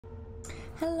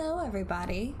Hello,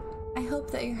 everybody. I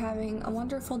hope that you're having a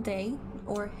wonderful day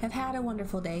or have had a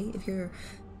wonderful day if you're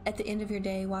at the end of your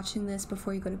day watching this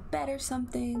before you go to bed or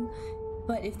something.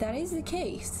 But if that is the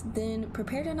case, then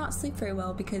prepare to not sleep very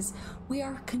well because we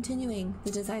are continuing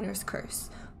The Designer's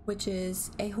Curse, which is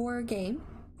a horror game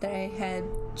that I had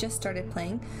just started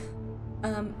playing.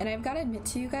 And I've got to admit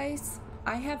to you guys,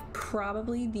 I have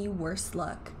probably the worst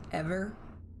luck ever.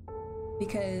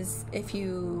 Because if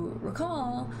you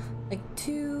recall, like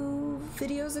 2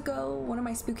 videos ago, one of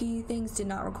my spooky things did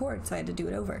not record, so I had to do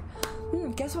it over.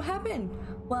 Guess what happened?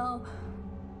 Well,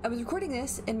 I was recording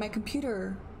this and my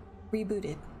computer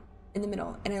rebooted in the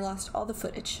middle and I lost all the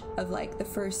footage of like the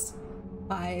first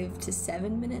 5 to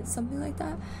 7 minutes, something like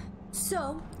that.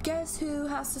 So, guess who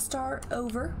has to start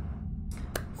over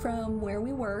from where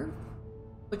we were,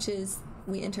 which is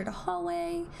we entered a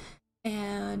hallway.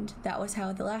 And that was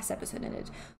how the last episode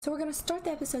ended. So we're gonna start the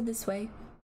episode this way.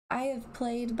 I have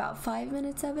played about 5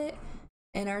 minutes of it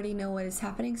and I already know what is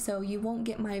happening, so you won't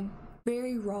get my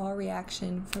very raw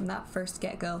reaction from that first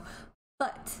get-go.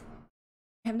 But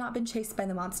I have not been chased by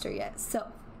the monster yet, so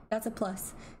that's a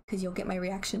plus because you'll get my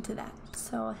reaction to that.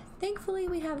 So thankfully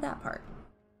we have that part.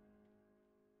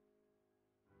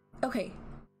 Okay,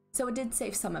 so it did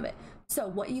save some of it. So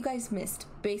what you guys missed,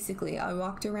 basically, I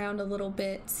walked around a little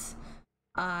bit.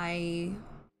 I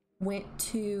went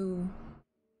to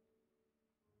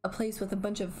a place with a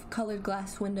bunch of colored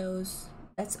glass windows.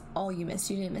 That's all you missed.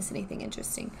 You didn't miss anything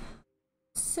interesting.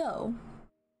 So,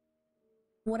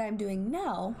 what I'm doing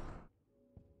now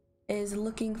is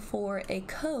looking for a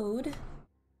code.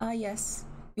 Yes,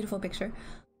 beautiful picture.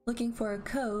 Looking for a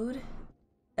code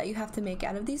that you have to make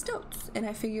out of these notes. And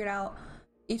I figured out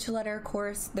each letter, of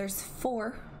course, there's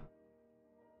 4.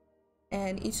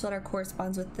 And each letter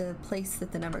corresponds with the place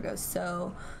that the number goes.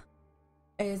 So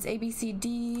it's A, B, C,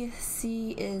 D.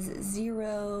 C is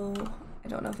 0. I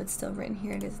don't know if it's still written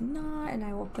here. It is not. And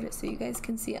I will put it so you guys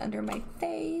can see it under my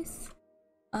face.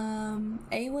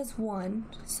 A was 1.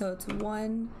 So it's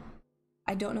 1.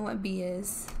 I don't know what B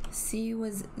is. C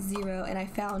was 0. And I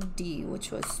found D,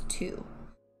 which was 2.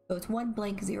 So it's 1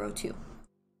 blank 0 2.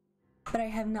 But I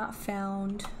have not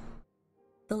found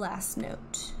the last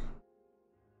note.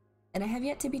 And I have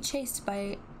yet to be chased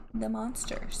by the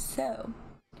monster, so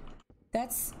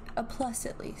that's a plus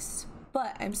at least.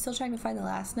 But I'm still trying to find the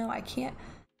last note. I can't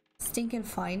stinking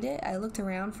find it. I looked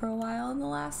around for a while in the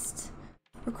last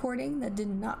recording that did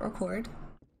not record,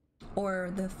 or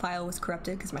the file was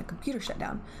corrupted because my computer shut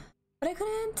down. But I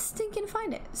couldn't stinking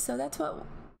find it, so that's what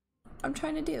I'm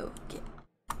trying to do. Get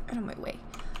out of my way.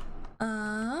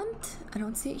 And I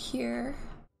don't see it here.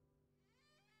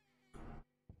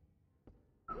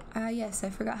 Yes, I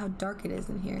forgot how dark it is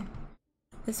in here.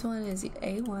 This one is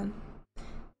A1.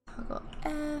 I'll go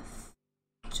F.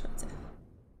 Which one's F?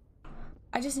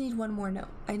 I just need one more note.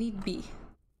 I need B.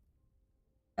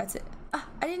 That's it. I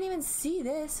didn't even see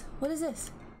this. What is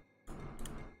this?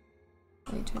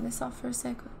 Let me turn this off for a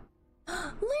sec.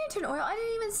 Lantern oil. I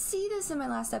didn't even see this in my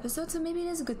last episode, so maybe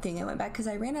it is a good thing I went back because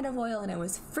I ran out of oil and I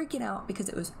was freaking out because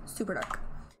it was super dark.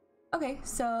 Okay,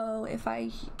 so if I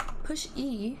push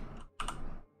E,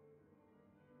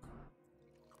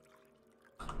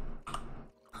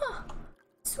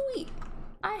 sweet!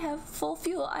 I have full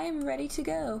fuel. I am ready to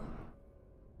go.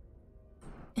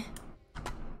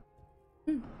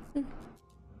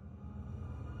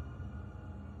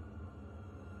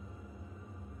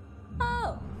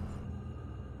 Oh!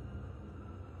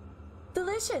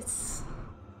 Delicious!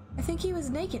 I think he was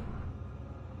naked.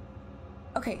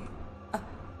 Okay.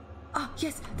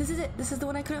 Yes, this is it. This is the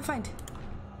one I couldn't find.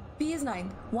 B is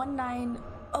 9. 1 9.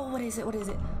 Oh, what is it? What is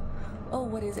it? Oh,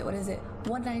 what is it? What is it?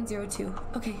 1902.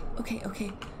 Okay.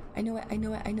 I know it.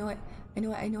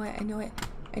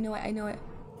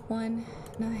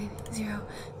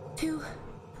 1902.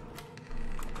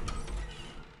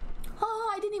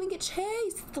 Oh, I didn't even get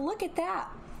chased. Look at that.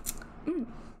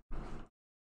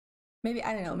 Maybe,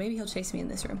 I don't know. Maybe he'll chase me in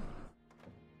this room.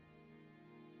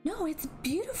 No, it's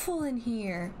beautiful in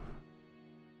here.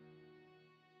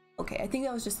 Okay, I think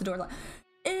that was just the door lock.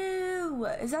 Ew,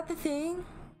 is that the thing?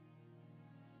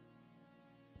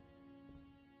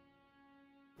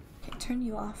 Okay, turn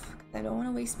you off. I don't want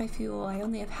to waste my fuel. I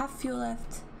only have half fuel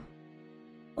left.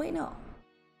 Wait, no.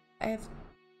 I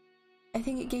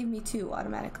think it gave me 2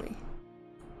 automatically.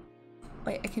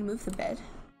 Wait, I can move the bed.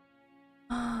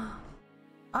 I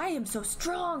am so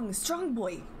strong! Strong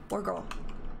boy or girl.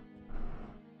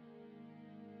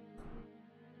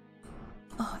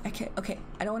 Oh, okay.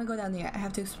 I don't want to go down there. I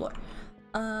have to explore.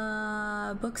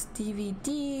 Books,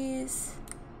 DVDs.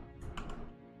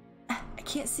 I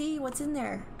can't see what's in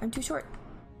there. I'm too short.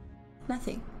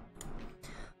 Nothing.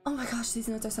 Oh my gosh, these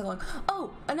notes are so long.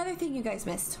 Oh, another thing you guys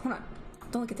missed. Hold on.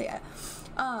 Don't look at that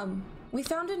yet. We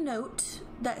found a note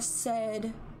that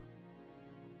said,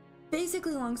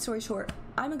 basically, long story short,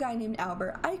 I'm a guy named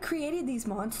Albert. I created these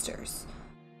monsters.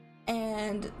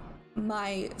 And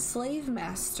my slave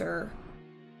master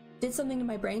did something to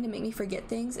my brain to make me forget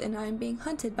things, and I'm being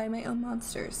hunted by my own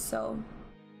monsters. So,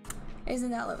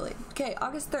 isn't that lovely? Okay,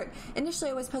 August 3rd.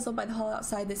 Initially, I was puzzled by the hall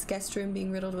outside this guest room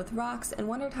being riddled with rocks and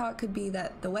wondered how it could be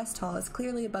that the West Hall is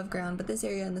clearly above ground, but this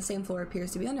area on the same floor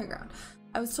appears to be underground.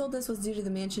 I was told this was due to the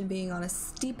mansion being on a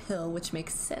steep hill, which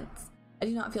makes sense. I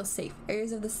do not feel safe.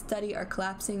 Areas of the study are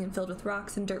collapsing and filled with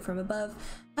rocks and dirt from above.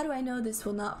 How do I know this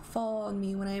will not fall on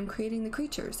me when I am creating the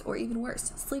creatures, or even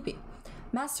worse, sleeping?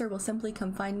 Master will simply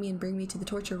come find me and bring me to the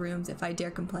torture rooms if I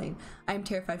dare complain. I am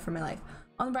terrified for my life.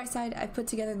 On the bright side, I put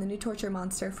together the new torture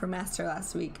monster for Master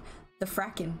last week. The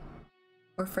Fracken.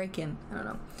 Or Fraken, I don't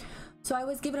know. So I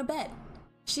was given a bed.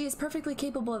 She is perfectly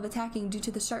capable of attacking due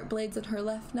to the sharp blades on her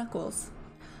left knuckles.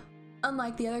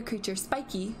 Unlike the other creature,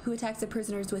 Spiky, who attacks the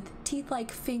prisoners with teeth-like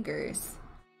fingers.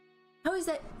 How is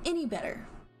that any better?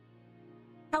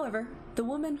 However, the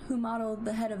woman who modeled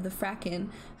the head of the Fracken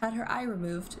had her eye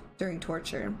removed during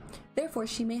torture. Therefore,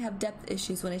 she may have depth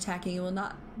issues when attacking and will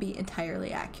not be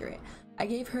entirely accurate. I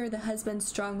gave her the husband's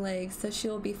strong legs, so she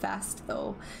will be fast,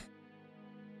 though.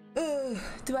 Ugh,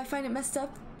 do I find it messed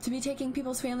up to be taking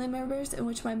people's family members in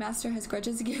which my master has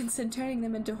grudges against and turning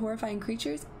them into horrifying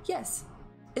creatures? Yes.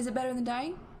 Is it better than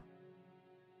dying?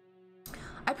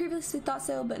 I previously thought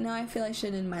so, but now I feel I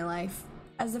should end my life,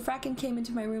 as the Fracken came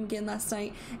into my room again last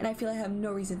night, and I feel I have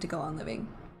no reason to go on living.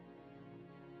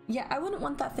 Yeah, I wouldn't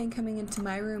want that thing coming into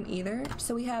my room either.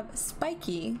 So we have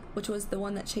Spiky, which was the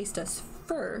one that chased us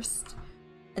first,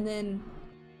 and then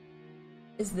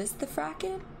is this the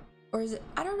Fracken? Or is it,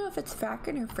 I don't know if it's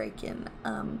Fracken or Fraken.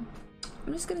 I'm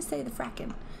just gonna say the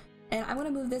Fracken. And I'm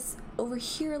gonna move this over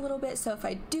here a little bit, so if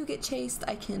I do get chased,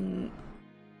 I can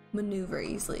maneuver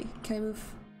easily. Can I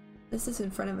move? This is in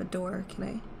front of a door. Can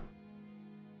I?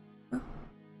 No.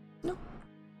 No.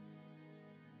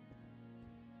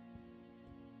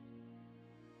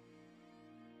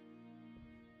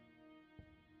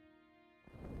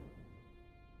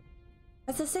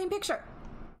 That's the same picture.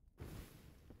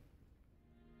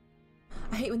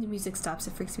 I hate when the music stops.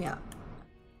 It freaks me out.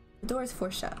 The door is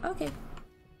forced shut. Okay.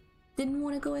 Didn't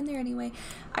want to go in there anyway.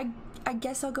 I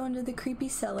guess I'll go into the creepy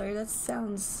cellar. That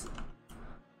sounds...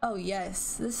 Oh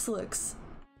yes, this looks...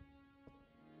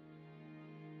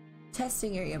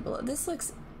 Testing area below. This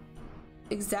looks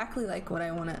exactly like what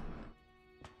I want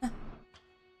to...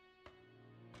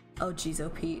 Oh geez, oh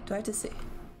Pete. Do I have to see?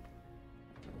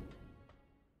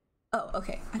 Oh,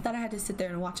 okay. I thought I had to sit there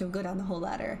and watch him go down the whole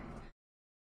ladder.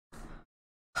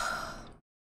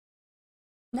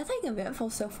 Nothing eventful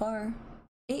so far.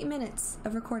 8 minutes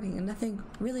of recording and nothing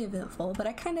really eventful, but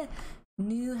I kind of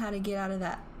knew how to get out of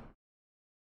that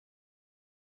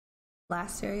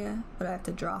last area, but I have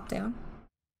to drop down.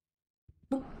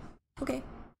 Boop. Okay.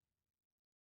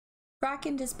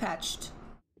 Fracken dispatched.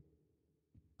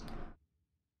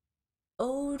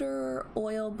 Odor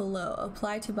oil below.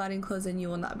 Apply to body and clothes and you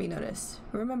will not be noticed.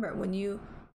 Remember, when you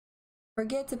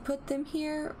forget to put them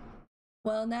here,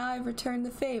 well, now I've returned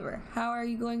the favor. How are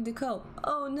you going to cope?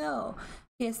 Oh no!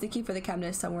 He has the key for the cabinet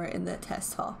is somewhere in the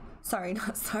test hall. Sorry,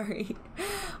 not sorry.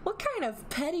 What kind of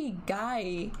petty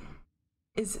guy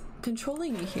is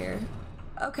controlling me here?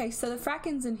 Okay, so the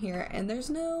Fracken's in here, and there's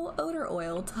no odor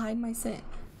oil to hide my scent.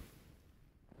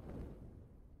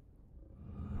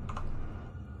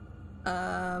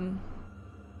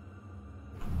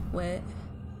 What?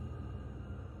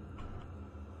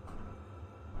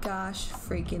 Gosh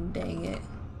freaking dang it.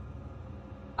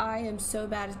 I am so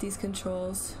bad at these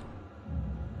controls.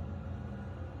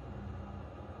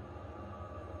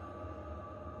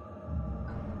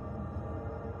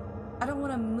 I don't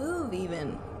want to move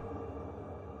even.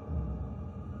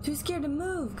 Too scared to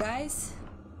move, guys.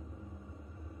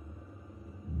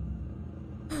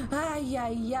 Ay,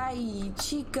 ay, ay,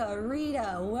 Chica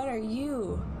Rita, what are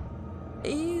you?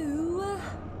 Ew.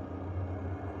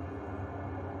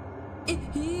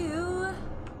 Ew.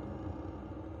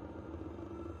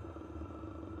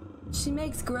 She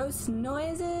makes gross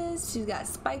noises. She's got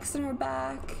spikes in her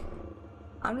back.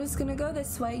 I'm just gonna go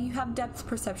this way. You have depth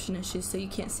perception issues, so you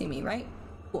can't see me, right?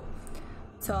 Cool.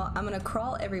 So I'm gonna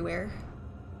crawl everywhere.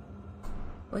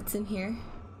 What's in here?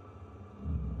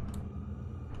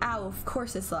 Ow, of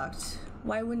course it's locked.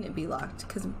 Why wouldn't it be locked?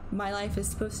 Because my life is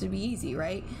supposed to be easy,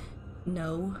 right?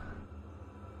 No.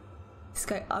 This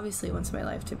guy obviously wants my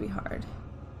life to be hard.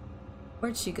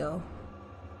 Where'd she go?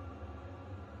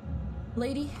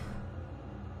 Lady?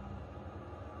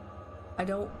 I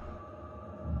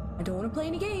don't want to play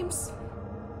any games.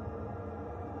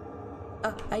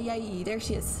 Ay, there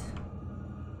she is.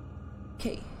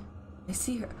 Okay, I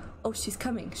see her. Oh, she's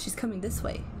coming. She's coming this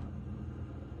way.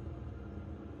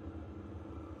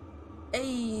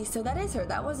 Hey, so that is her.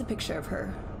 That was a picture of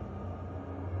her.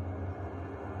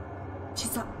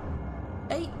 She's up.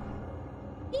 Hey.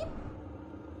 Beep.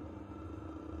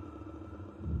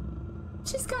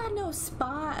 She's got no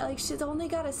spine. Like, she's only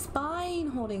got a spine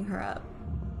holding her up.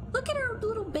 Look at her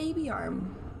little baby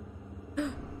arm.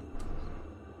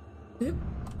 Nope.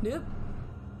 Nope.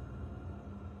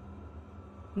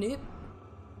 Nope.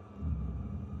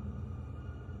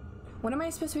 What am I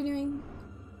supposed to be doing?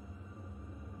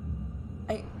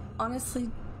 I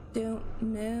honestly don't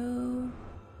know.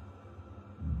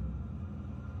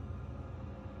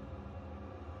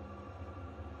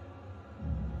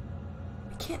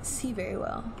 I can't see very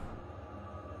well.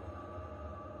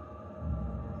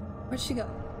 Where'd she go?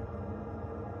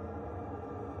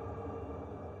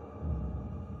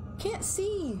 Can't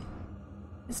see.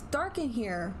 It's dark in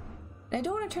here. And I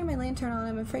don't want to turn my lantern on.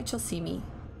 I'm afraid she'll see me.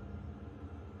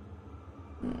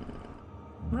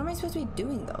 What am I supposed to be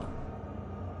doing though?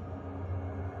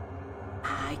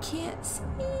 I can't see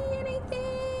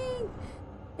anything.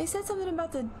 They said something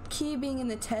about the key being in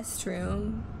the test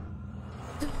room.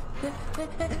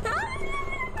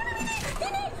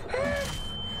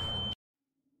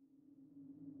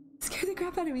 Scared the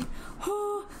crap out of me.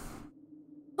 Oh.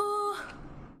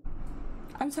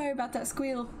 I'm sorry about that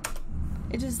squeal.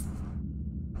 It just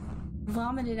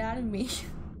vomited out of me.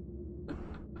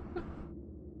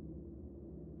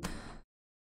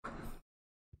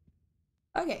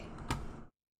 Okay.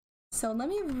 So let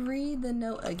me read the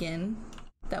note again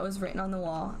that was written on the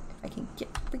wall. If I can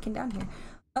get freaking down here.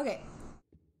 Okay.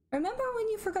 Remember when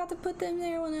you forgot to put them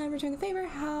there when I returned the favor?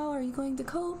 How are you going to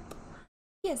cope?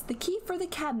 Yes, the key for the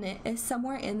cabinet is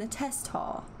somewhere in the test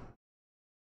hall.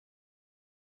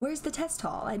 Where's the test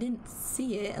hall? I didn't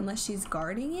see it unless she's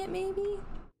guarding it, maybe?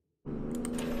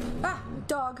 Ah,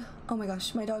 dog. Oh my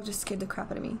gosh, my dog just scared the crap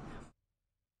out of me.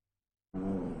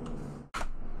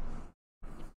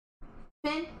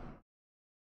 Finn,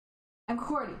 I'm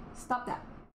recording. Stop that.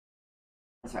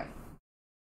 That's right.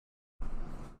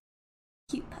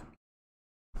 Cute puppy.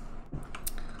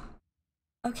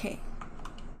 Okay.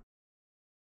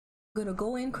 I'm gonna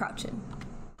go in crouching.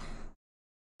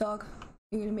 Dog,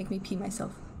 you're gonna make me pee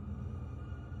myself.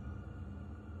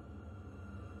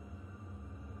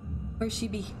 Where's she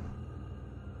be?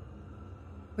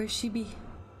 Where's she be?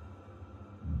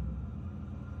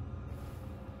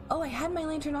 Oh, I had my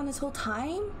lantern on this whole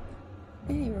time? I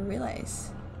didn't even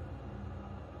realize.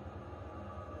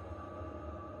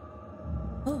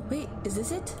 Oh, wait, is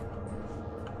this it?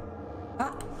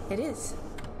 Ah, it is.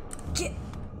 Get!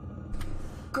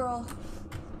 Girl.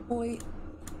 Boy.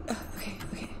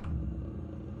 Okay.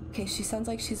 Okay, she sounds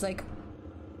like she's like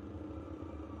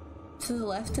to the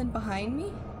left and behind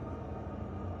me.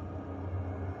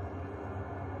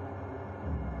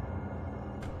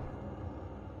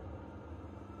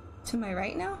 To my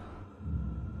right now?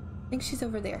 I think she's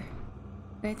over there.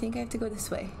 And I think I have to go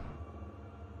this way.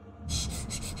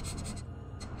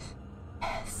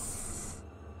 Yes.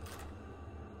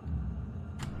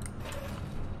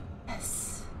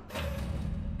 Yes.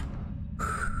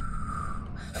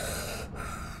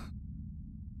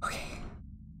 Okay.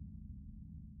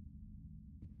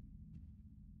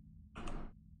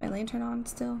 My lantern on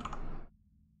still?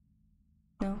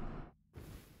 No.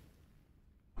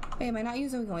 Wait, am I not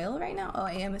using oil right now? Oh,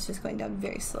 I am. It's just going down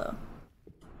very slow.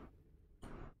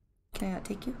 Can I not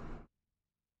take you?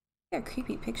 They are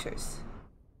creepy pictures.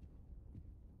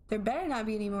 There better not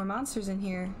be any more monsters in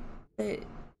here. It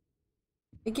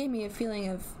gave me a feeling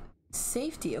of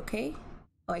safety, okay?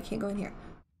 Oh, I can't go in here.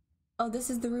 Oh, this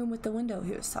is the room with the window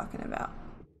he was talking about.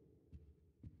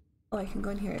 Oh, I can go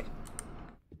in here.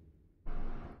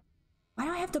 Why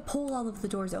do I have to pull all of the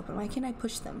doors open? Why can't I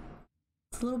push them?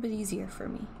 It's a little bit easier for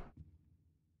me.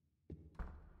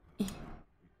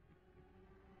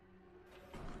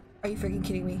 Are you freaking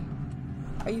kidding me?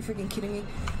 Are you freaking kidding me?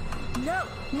 No!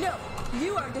 No!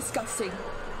 You are disgusting!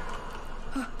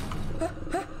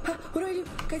 What do I do?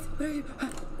 Guys, what do I do?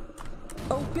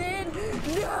 Open!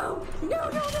 No! No!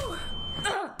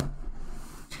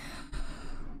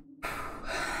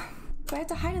 Do I have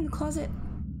to hide in the closet?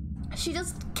 She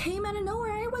just came out of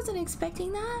nowhere. I wasn't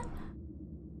expecting that.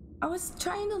 I was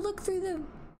trying to look through the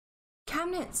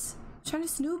cabinets. Trying to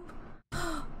snoop.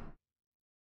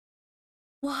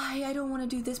 Why? I don't want to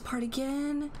do this part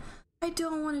again. I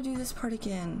don't want to do this part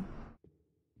again.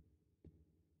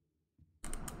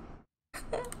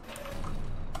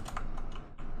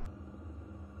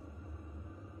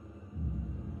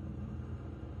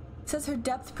 says her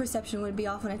depth perception would be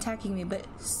off when attacking me, but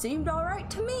seemed alright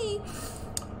to me.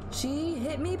 She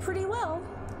hit me pretty well,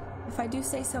 if I do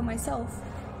say so myself.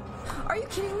 Are you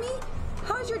kidding me?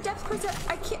 How is your depth perception?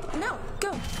 I can't. No,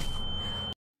 go.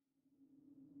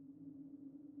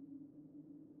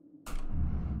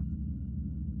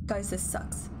 Guys, this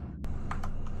sucks.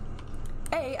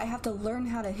 I have to learn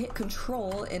how to hit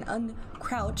control and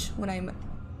uncrouch when I'm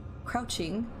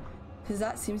crouching, because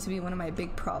that seems to be one of my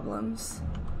big problems.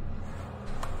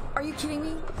 Are you kidding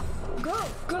me? Go,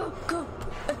 go, go.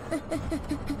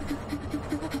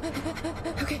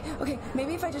 Okay,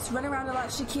 maybe if I just run around a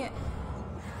lot, she can't.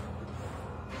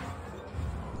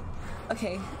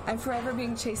 Okay, I'm forever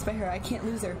being chased by her. I can't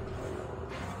lose her.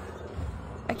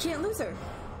 I can't lose her.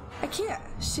 I can't.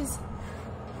 She's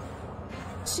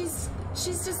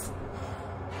just...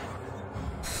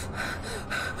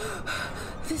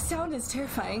 This sound is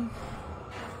terrifying.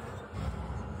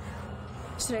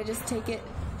 Should I just take it?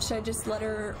 Should I just let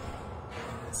her...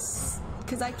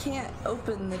 Because I can't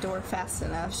open the door fast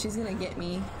enough. She's gonna get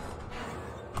me.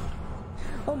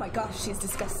 Oh my gosh, she's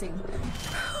disgusting.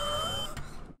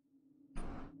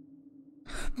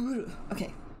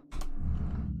 Okay.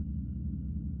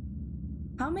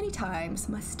 How many times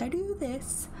must I do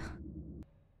this?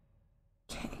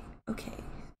 Okay.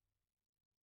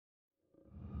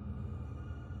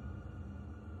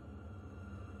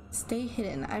 Stay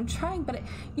hidden. I'm trying, but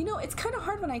you know, it's kind of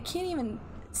hard when I can't even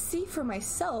see for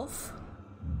myself.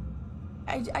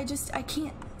 I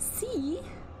can't see.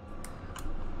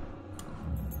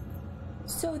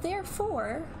 So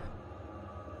therefore,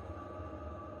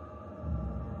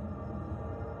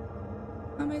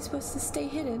 how am I supposed to stay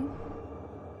hidden?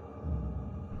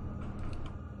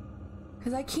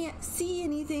 Because I can't see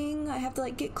anything. I have to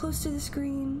like get close to the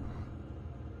screen.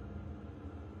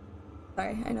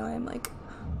 Sorry, I know I'm like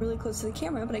really close to the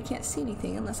camera, but I can't see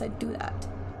anything unless I do that.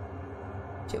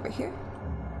 She over here?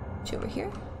 She over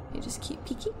here? You just keep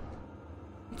peeking.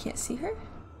 I can't see her.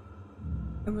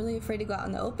 I'm really afraid to go out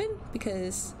in the open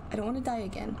because I don't want to die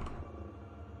again.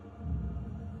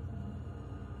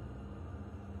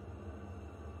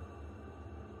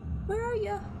 Where are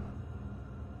ya?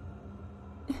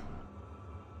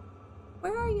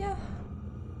 Where are ya?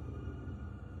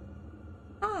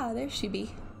 Ah, there she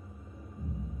be.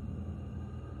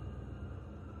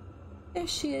 There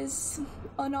she is,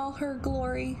 on all her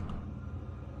glory.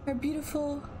 Her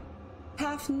beautiful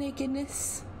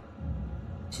half-nakedness.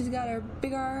 She's got her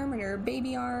big arm and her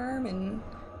baby arm and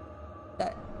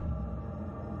that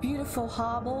beautiful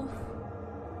hobble.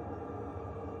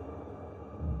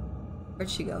 Where'd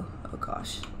she go? Oh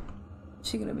gosh. Is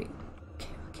she gonna be... Okay.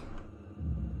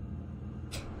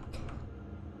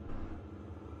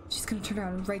 She's gonna turn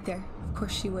around right there. Of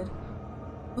course she would.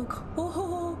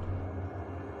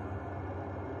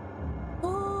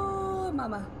 Oh,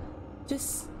 mama.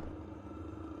 Just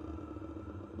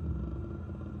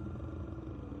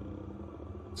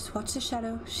watch the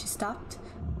shadow. She stopped.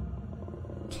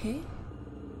 Okay.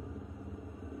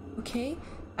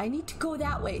 I need to go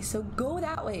that way, so go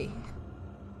that way.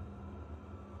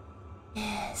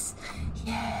 Yes.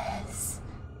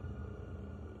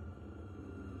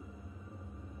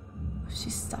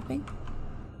 She's stopping.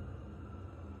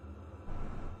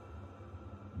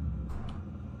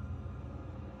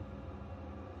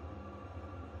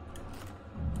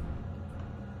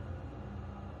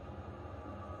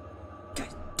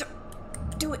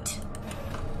 Do it.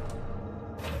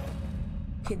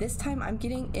 Okay, this time I'm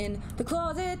getting in the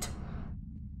closet.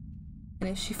 And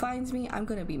if she finds me, I'm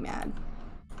gonna be mad.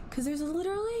 Because there's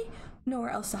literally nowhere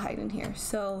else to hide in here.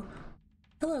 So,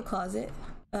 hello closet.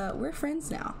 We're friends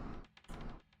now.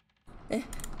 If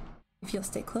you'll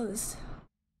stay closed.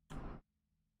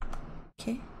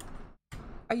 Okay.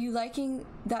 Are you liking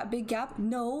that big gap?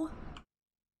 No.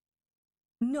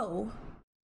 No.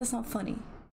 That's not funny.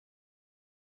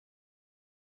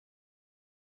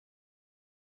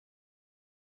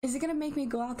 Is it gonna make me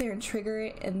go out there and trigger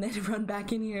it and then run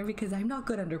back in here? Because I'm not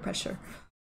good under pressure.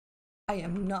 I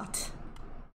am not.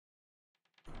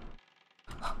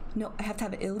 No, I have to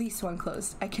have at least one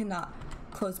closed. I cannot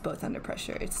close both under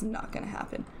pressure. It's not gonna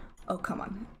happen. Oh, come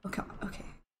on. Oh, come on. Okay.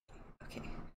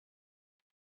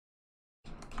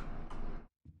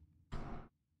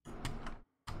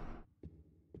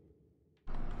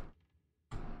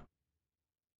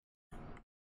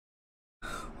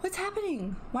 What's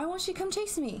happening? Why won't she come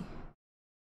chase me?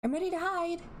 I'm ready to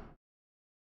hide.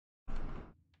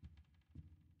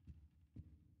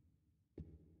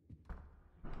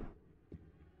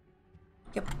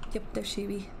 Yep, there she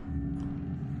be.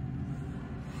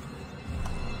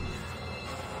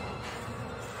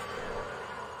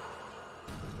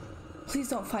 Please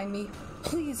don't find me.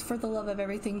 Please, for the love of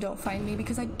everything, don't find me,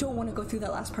 because I don't want to go through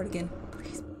that last part again.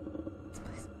 Please.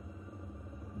 Please.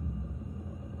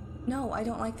 No, I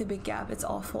don't like the big gap. It's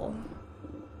awful.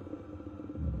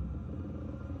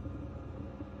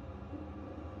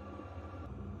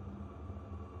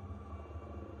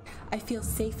 I feel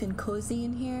safe and cozy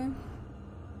in here.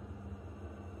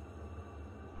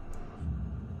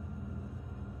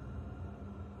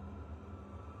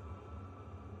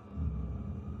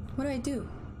 What do I do?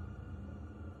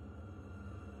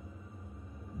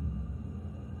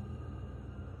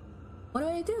 What do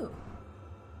I do?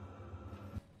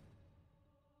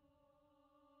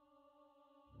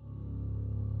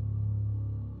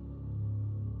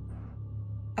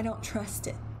 I don't trust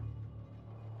it.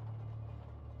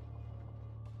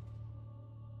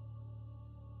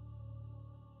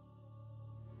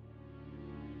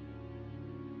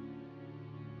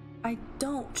 I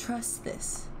don't trust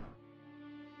this.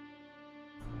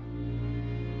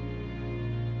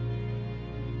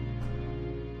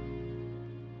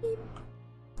 Beep.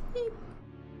 Beep.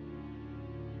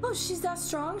 Oh, she's that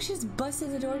strong? She's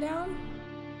busted the door down?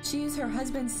 She used her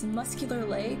husband's muscular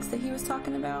legs that he was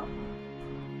talking about?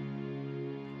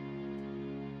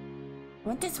 I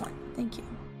want this one. Thank you.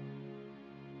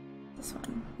 This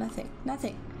one. Nothing.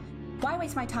 Nothing. Why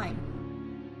waste my time?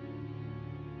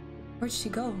 Where'd she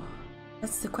go?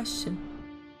 That's the question.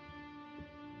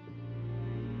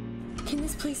 Can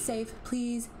this please save?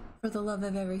 Please, for the love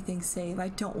of everything, save. I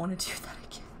don't want to do that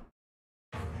again.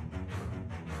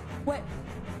 What?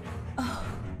 Oh.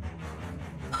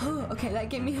 Oh, okay, that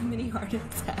gave me a mini heart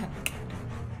attack.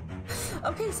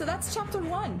 Okay, so that's chapter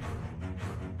 1.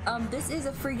 This is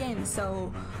a free game,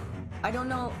 so I don't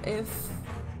know if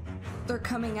they're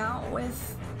coming out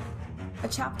with a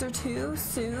chapter 2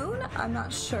 soon. I'm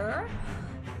not sure.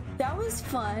 That was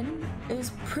fun. It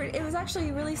was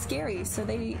actually really scary, so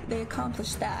they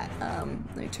accomplished that.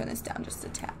 Let me turn this down just a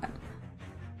tad.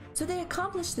 So they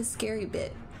accomplished the scary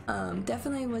bit.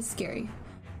 Definitely was scary.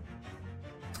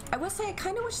 I will say I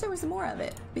kind of wish there was more of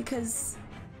it, because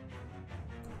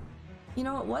you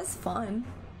know, it was fun.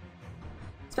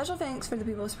 Special thanks for the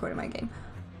people who supported my game.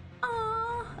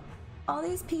 Aww, all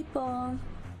these people.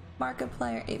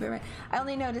 Markiplier, 8-bit. I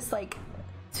only noticed like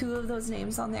 2 of those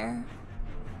names on there.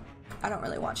 I don't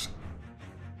really watch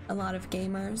a lot of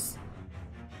gamers.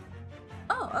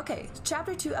 Oh, okay.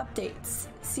 Chapter 2 updates.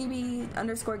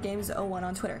 CB_games01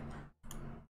 on Twitter.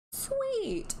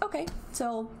 Sweet. Okay,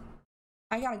 so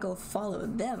I gotta go follow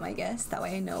them, I guess. That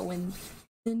way I know when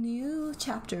the new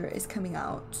chapter is coming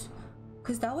out.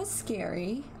 Because that was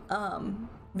scary.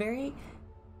 Very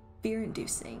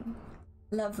fear-inducing.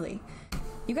 Lovely.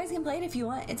 You guys can play it if you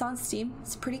want. It's on Steam.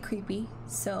 It's pretty creepy.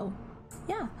 So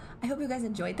yeah, I hope you guys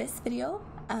enjoyed this video.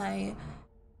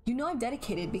 You know I'm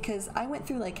dedicated because I went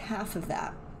through like half of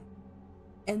that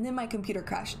and then my computer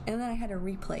crashed and then I had to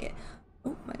replay it.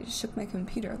 Oh, I just shook my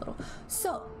computer a little.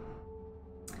 So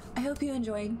I hope you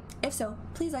enjoyed. If so,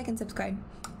 please like and subscribe,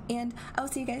 and I will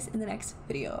see you guys in the next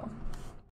video.